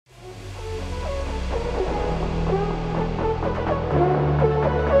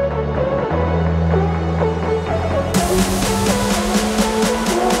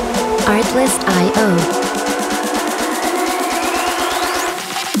Artlist.io.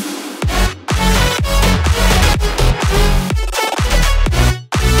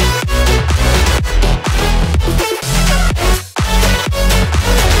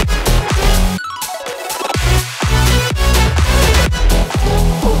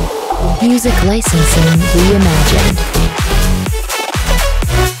 Music licensing reimagined.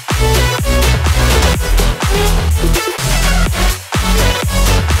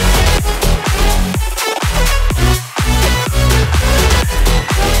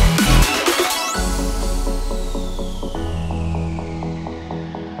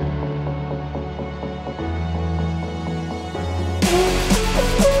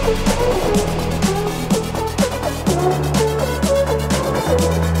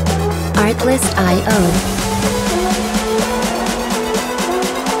 Artlist.io.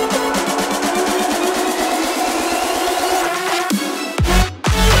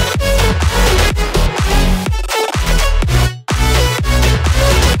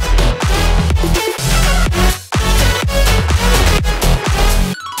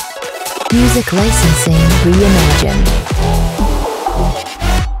 Music licensing reimagined.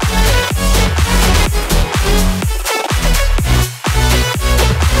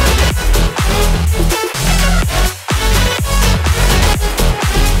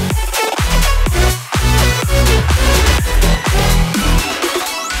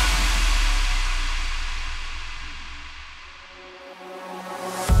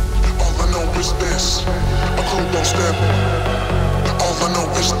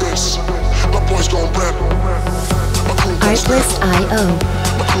 Artlist.io.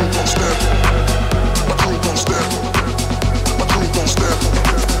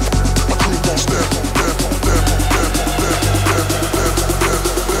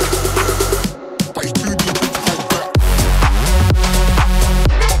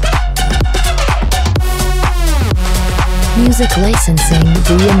 Music licensing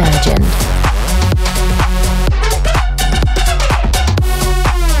reimagined.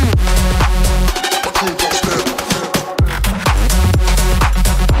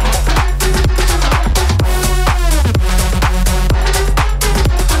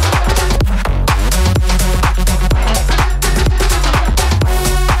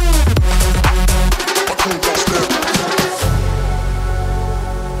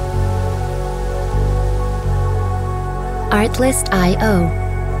 Artlist.io.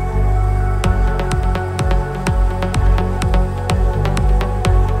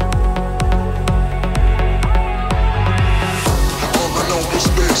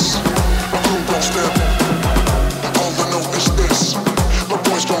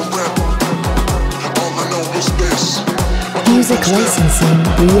 Music licensing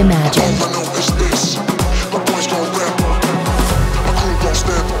reimagined.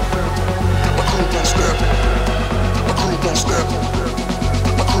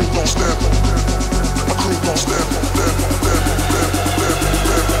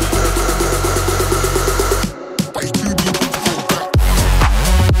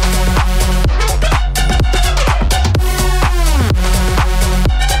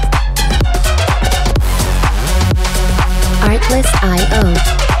 Artlist.io.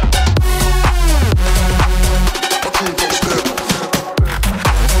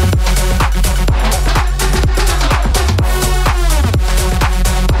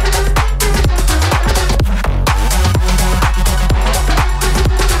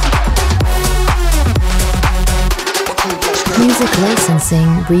 Music licensing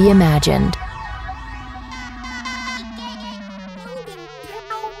reimagined.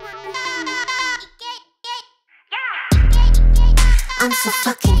 I'm so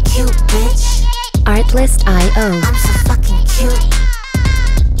fucking cute, bitch. Artlist.io. I'm so fucking cute.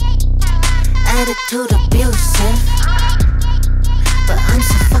 Attitude abusive, but I'm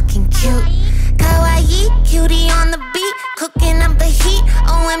so fucking cute. Kawaii, cutie on the beat, cooking up the heat.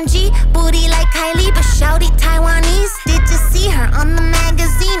 OMG, booty like Kylie, but shouty Taiwanese. Did you see her on the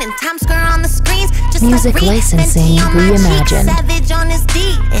magazine and Times Square on the screens? Just Music like licensing reimagined. Savage on his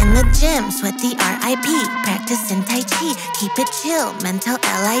D. In the gym, sweat the RIP. Practicing Tai Chi, keep it chill. Mental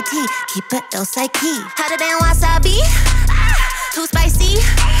LIT, keep it ill psyche. Hotter than wasabi, too spicy.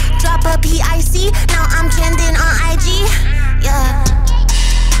 Drop a PIC, now I'm trending on IG. Yeah,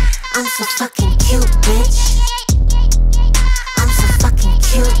 I'm so fucking cute, bitch. I'm so fucking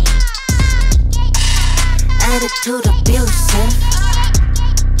cute. Attitude abusive,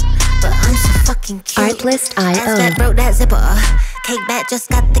 but I'm so fucking cute. Artlist.io. Ass that broke that zipper. Cake back just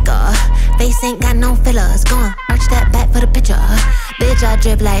got thicker. Face ain't got no fillers. Go on, arch that back for the picture. Bitch, I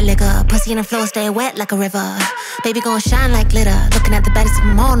drip like liquor. Pussy in the floor, stay wet like a river. Baby gon' shine like glitter. Looking at the baddest of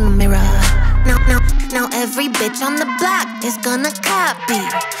them all in the mirror. Now every bitch on the block is gonna copy.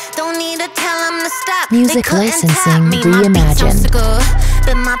 Don't need to tell them to stop. Music licensing reimagined.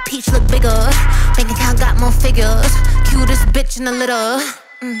 But my peach look bigger. Bank account got more figures. Cutest bitch in the litter.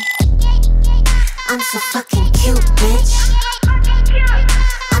 I'm so fucking cute, bitch.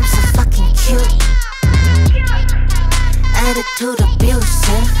 I'm so fucking cute. Attitude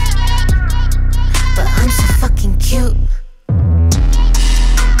abusive, but I'm so fucking cute.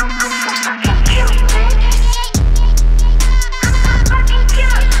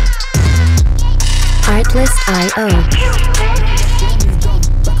 Artlist.io.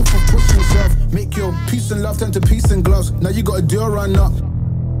 Back and forth, push yourself. Make your peace and love turn to peace and gloves. Now you got a deal run up.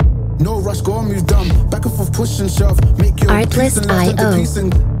 No rush, go on, move dumb. Back and forth, push and shove. Make your peace and love turn to peace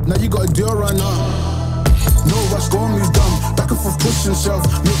and now you got a deal run up. No rush, go on, move dumb. Back and forth, push and shove.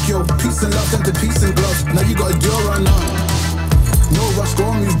 Make your peace and love turn to peace and gloves. Now you got a deal run up. No rush, go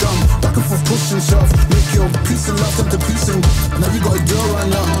on, move dumb. Back and forth, push and shove. Make your peace and love turn to peace and now you got a deal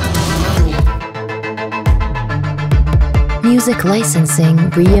run up. Music licensing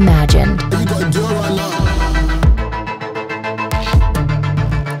reimagined. You got a deal run up.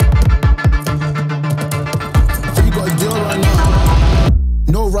 You got a deal run up.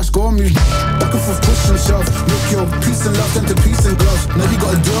 No rush, go on, move. Back and forth, push and shove. Make your peace and love turn to peace and gloves. Now you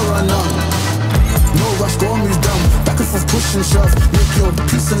got a deal run up. No rush, go on, move down. Back and forth, push and shove. Make your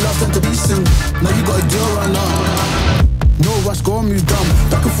peace and love turn to peace and now you got a deal run up. No rush, go on, move down.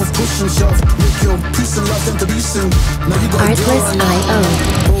 Back and forth, push and shove. Make your peace and love turn to peace and now you got a deal run up. Artlist.io.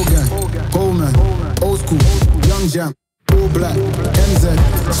 Hogan, Goldman, old school, young jam, all black, NZ,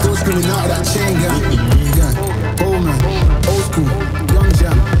 still screaming out of that chain gang. Goldman, old school, young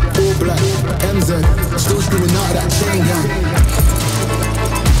jam, all black, NZ, still screaming out of that chain gang.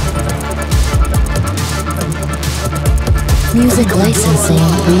 Music licensing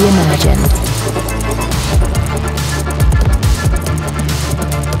reimagined.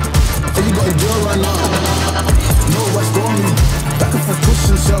 You got a deal run up. No rush, go on, move. Back and forth, push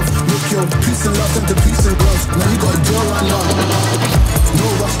and shove. Make your peace and love turn to peace and gloves. Now you got a deal run up. No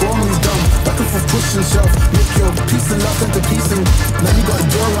rush, go on, move down. Back and forth, push and shove. Make your peace and love turn to peace and now you got a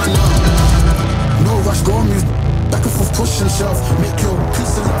deal run up. No rush, go on, move. Back and forth, push and shove. Make your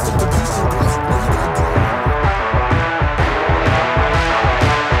peace and love turn to peace and gloves. Now you got a deal run up.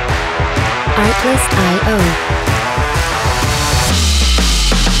 Artlist.io.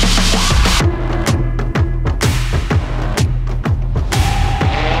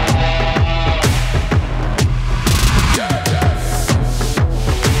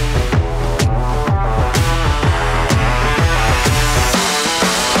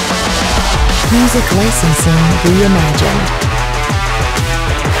 Music licensing reimagined.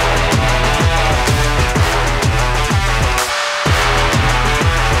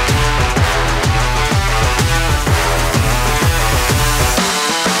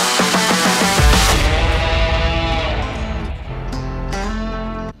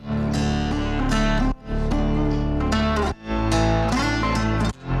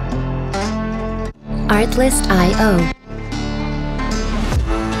 Artlist.io.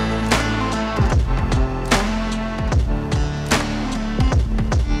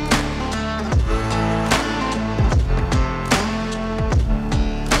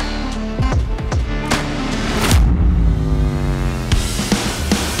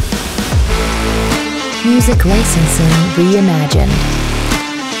 Music licensing reimagined.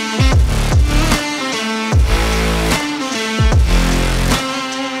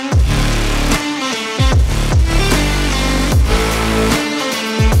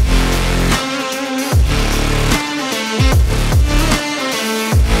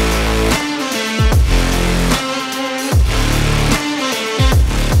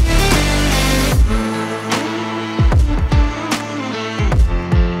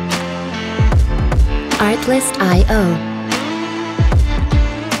 Artlist.io.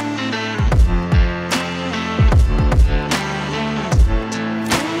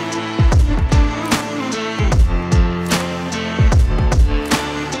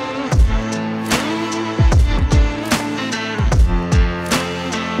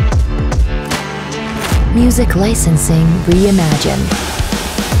 Music licensing reimagined.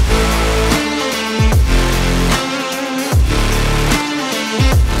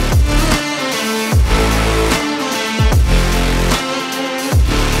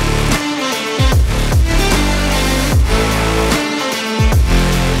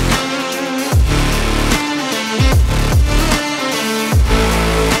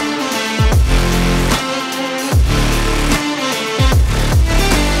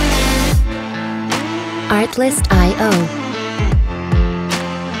 Artlist.io.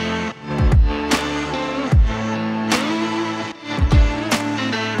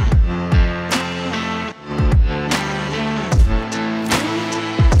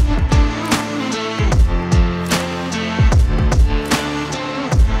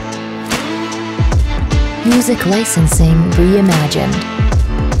 Music licensing reimagined.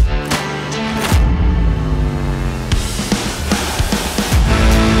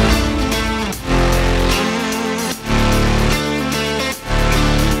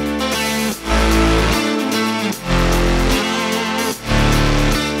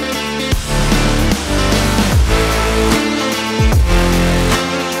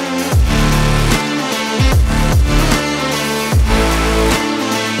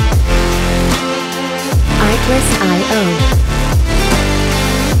 Artlist.io.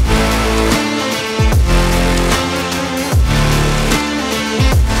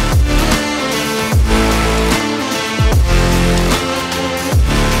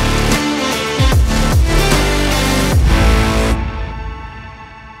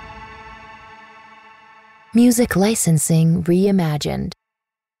 Music licensing reimagined.